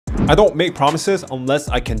I don't make promises unless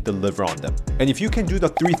I can deliver on them. And if you can do the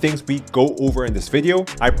 3 things we go over in this video,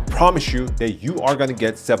 I promise you that you are gonna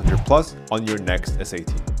get 700 plus on your next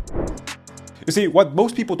SAT. You see, what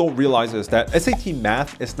most people don't realize is that SAT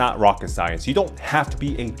math is not rocket science. You don't have to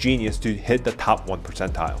be a genius to hit the top 1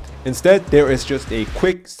 percentile. Instead, there is just a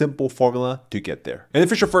quick, simple formula to get there. And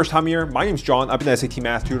if it's your first time here, my name's John. I've been an SAT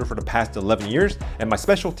math tutor for the past 11 years, and my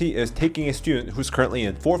specialty is taking a student who's currently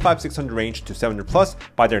in 400, 500, 600 range to 700 plus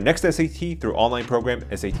by their next SAT through online program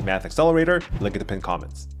SAT Math Accelerator. Link in the pinned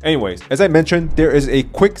comments. Anyways, as I mentioned, there is a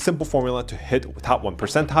quick, simple formula to hit top 1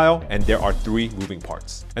 percentile, and there are 3 moving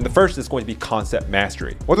parts. And the first is going to be concept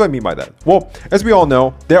mastery. What do I mean by that? Well, as we all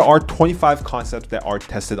know, there are 25 concepts that are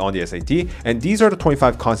tested on the SAT, and these are the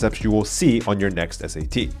 25 concepts you will see on your next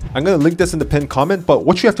SAT. I'm going to link this in the pinned comment, but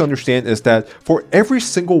what you have to understand is that for every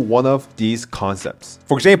single one of these concepts,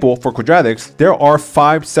 for example, for quadratics, there are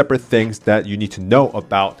 5 separate things that you need to know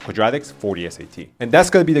about quadratics for the SAT. And that's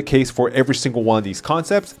going to be the case for every single one of these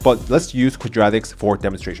concepts, but let's use quadratics for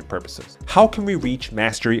demonstration purposes. How can we reach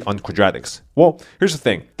mastery on quadratics? Well, here's the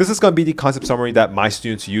thing. This is going to be the concept summary that my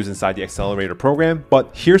students use inside the Accelerator program, but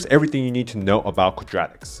here's everything you need to know about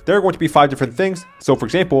quadratics. There are going to be 5 different things. So for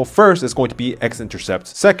example, first is going to be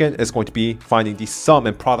x-intercepts. Second is going to be finding the sum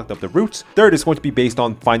and product of the roots. Third is going to be based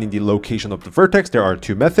on finding the location of the vertex. There are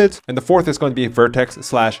 2 methods. And the fourth is going to be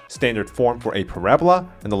vertex/standard form for a parabola.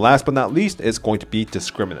 And the last but not least is going to be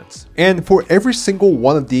discriminants. And for every single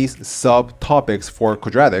one of these subtopics for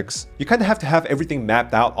quadratics, you kind of have to have everything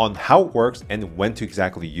mapped out on how it works and when to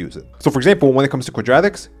exactly use it. So for example, when it comes to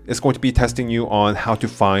quadratics, it's going to be testing you on how to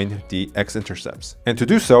find the x-intercepts. And to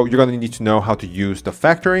do so, you're going to need to know how to use the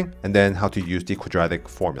factoring and then how to use the quadratic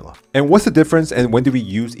formula. And what's the difference and when do we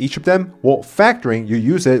use each of them? Well, factoring, you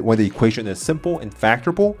use it when the equation is simple and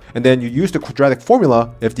factorable, and then you use the quadratic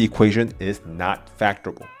formula if the equation is not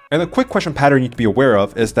factorable. And a quick question pattern you need to be aware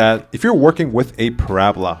of is that if you're working with a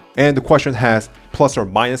parabola and the question has plus or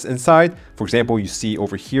minus inside, for example, you see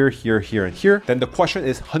over here, here, here, and here, then the question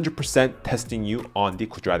is 100% testing you on the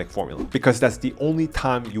quadratic formula, because that's the only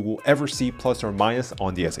time you will ever see plus or minus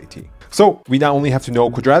on the SAT. So we not only have to know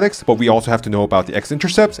quadratics, but we also have to know about the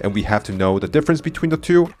x-intercepts, and we have to know the difference between the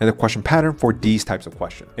two and the question pattern for these types of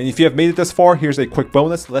questions. And if you have made it this far, here's a quick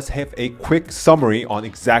bonus. Let's have a quick summary on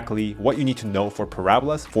exactly what you need to know for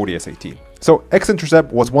parabolas for the SAT. So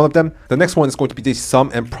x-intercept was one of them. The next one is going to be the sum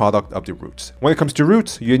and product of the roots. When it comes to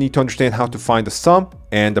roots, you need to understand how to find the sum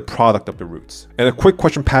and the product of the roots. And a quick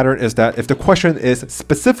question pattern is that if the question is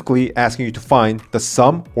specifically asking you to find the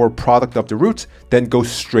sum or product of the roots, then go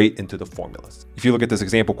straight into the formulas. If you look at this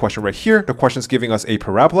example question right here, the question is giving us a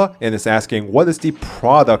parabola and it's asking what is the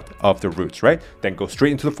product of the roots, right? Then go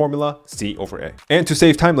straight into the formula, C over A. And to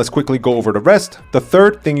save time, let's quickly go over the rest. The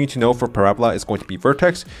third thing you need to know for parabola is going to be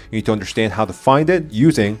vertex. You need to understand how to find it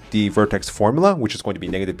using the vertex formula, which is going to be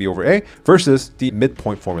negative B over A, versus the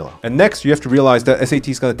midpoint formula. And next, you have to realize that SAT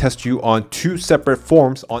is going to test you on 2 separate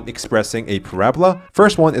forms on expressing a parabola.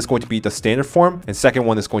 First one is going to be the standard form, and second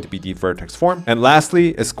one is going to be the vertex form. And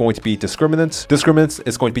lastly, it's going to be discriminants. Discriminants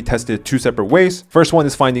is going to be tested 2 separate ways. First one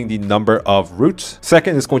is finding the number of roots.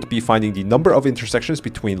 Second is going to be finding the number of intersections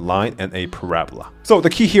between line and a parabola. So the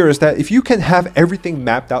key here is that if you can have everything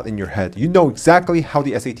mapped out in your head, you know exactly how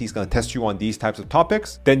the SAT is going to test you on these types of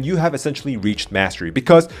topics, then you have essentially reached mastery.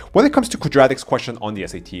 Because when it comes to quadratics question on the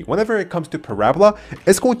SAT, whenever it comes to parabola,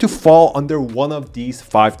 it's going to fall under one of these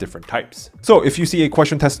 5 different types. So if you see a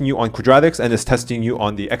question testing you on quadratics and is testing you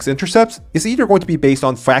on the x-intercepts, it's either going to be based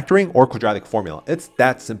on factoring or quadratic formula. It's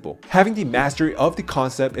that simple. Having the mastery of the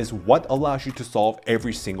concept is what allows you to solve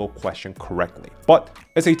every single question correctly. But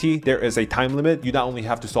SAT, there is a time limit. You not only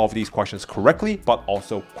have to solve these questions correctly, but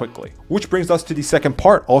also quickly. Which brings us to the second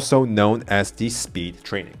part, also known as the speed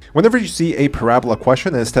training. Whenever you see a parabola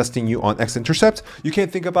question and it's testing you on x-intercepts, you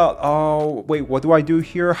can't think about, oh, wait, what do I do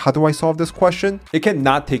here? How do I solve this question? It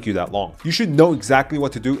cannot take you that long. You should know exactly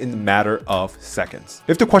what to do in a matter of seconds.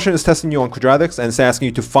 If the question is testing you on quadratics and it's asking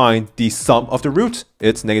you to find the sum of the roots,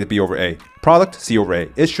 it's negative B over A. Product, C over A.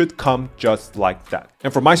 It should come just like that.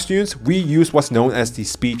 And for my students, we use what's known as the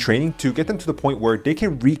speed training to get them to the point where they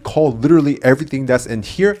can recall literally everything that's in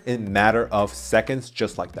here in a matter of seconds,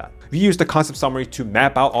 just like that. We use the concept summary to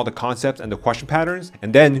map out all the concepts and the question patterns,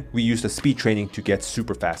 and then we use the speed training to get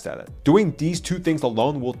super fast at it. Doing these 2 things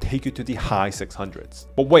alone will take you to the high 600s.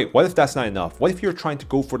 But wait, what if that's not enough? What if you're trying to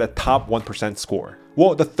go for the top 1% score?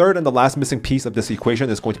 Well, the third and the last missing piece of this equation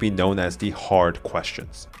is going to be known as the hard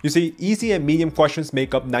questions. You see, easy and medium questions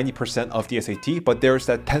make up 90% of the SAT, but there's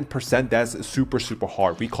that 10% that's super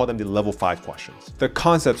hard. We call them the level 5 questions. The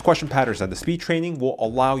concepts, question patterns, and the speed training will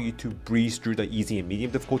allow you to breeze through the easy and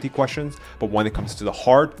medium difficulty questions, but when it comes to the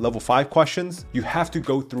hard level 5 questions, you have to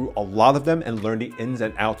go through a lot of them and learn the ins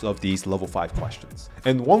and outs of these level 5 questions.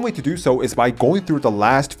 And one way to do so is by going through the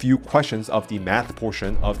last few questions of the math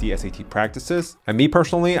portion of the SAT practices. And me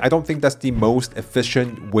personally, I don't think that's the most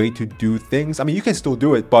efficient way to do things. I mean, you can still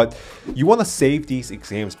do it, but you want to save these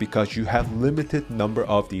exams because you have limited number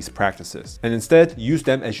of these practices, and instead use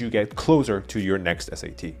them as you get closer to your next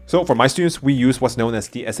SAT. So for my students, we use what's known as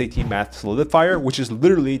the SAT Math Solidifier, which is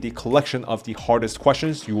literally the collection of the hardest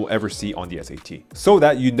questions you will ever see on the SAT, so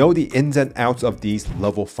that you know the ins and outs of these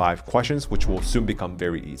level 5 questions, which will soon become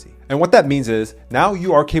very easy. And what that means is now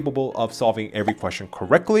you are capable of solving every question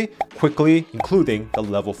correctly, quickly, including the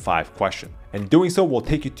level 5 question. And doing so will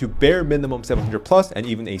take you to bare minimum 700 plus and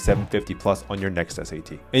even a 750 plus on your next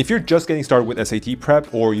SAT. And if you're just getting started with SAT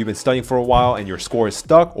prep, or you've been studying for a while and your score is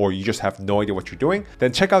stuck, or you just have no idea what you're doing,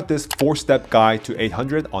 then check out this 4-step guide to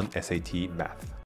 800 on SAT math.